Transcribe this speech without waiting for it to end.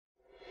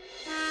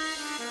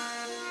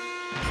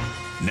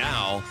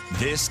Now,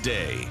 this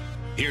day.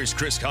 Here's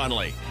Chris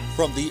Conley.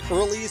 From the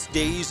earliest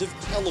days of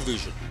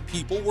television,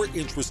 people were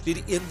interested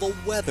in the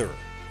weather.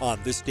 On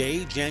this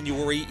day,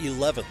 January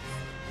 11th.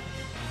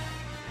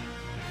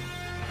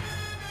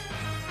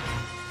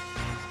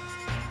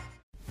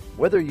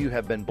 Whether you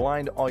have been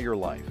blind all your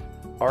life,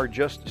 are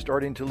just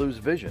starting to lose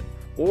vision,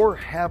 or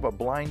have a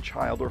blind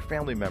child or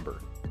family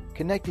member,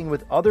 connecting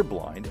with other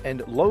blind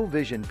and low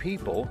vision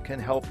people can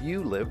help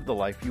you live the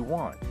life you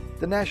want.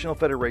 The National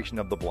Federation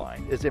of the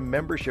Blind is a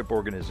membership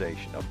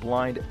organization of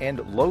blind and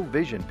low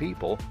vision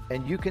people,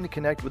 and you can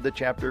connect with the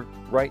chapter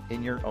right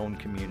in your own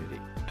community.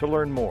 To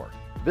learn more,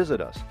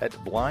 visit us at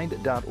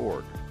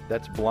blind.org.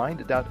 That's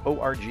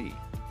blind.org.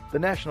 The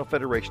National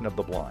Federation of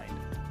the Blind.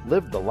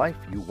 Live the life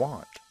you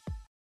want.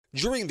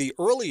 During the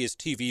earliest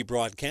TV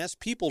broadcast,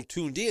 people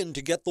tuned in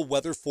to get the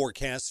weather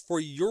forecasts for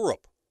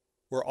Europe,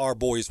 where our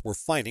boys were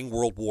fighting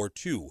World War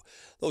II.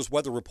 Those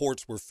weather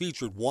reports were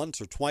featured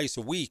once or twice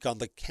a week on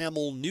the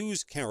Camel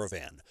News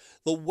Caravan.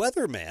 The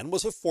weatherman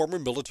was a former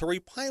military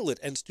pilot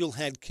and still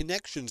had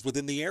connections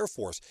within the Air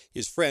Force.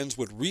 His friends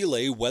would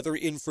relay weather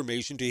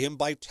information to him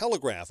by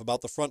telegraph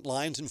about the front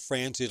lines in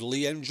France,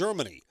 Italy, and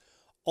Germany.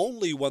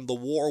 Only when the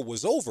war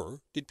was over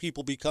did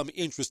people become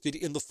interested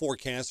in the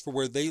forecast for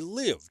where they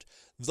lived.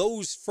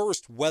 Those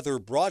first weather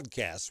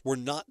broadcasts were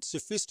not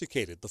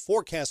sophisticated. The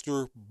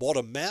forecaster bought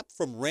a map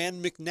from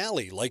Rand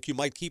McNally, like you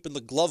might keep in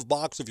the glove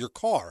box of your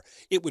car.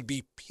 It would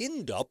be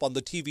pinned up on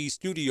the TV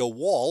studio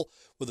wall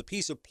with a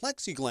piece of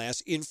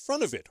plexiglass in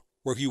front of it,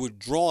 where he would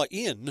draw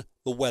in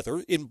the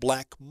weather in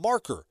black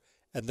marker,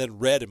 and then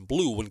red and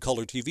blue when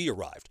color TV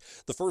arrived.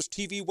 The first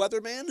TV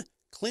weatherman,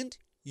 Clint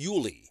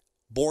Yulee,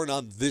 born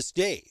on this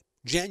day,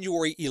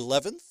 January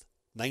 11th,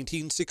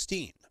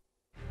 1916.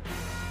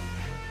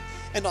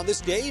 And on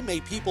this day, may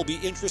people be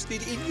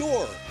interested in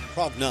your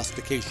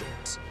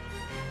prognostications.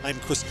 I'm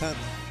Chris Conley.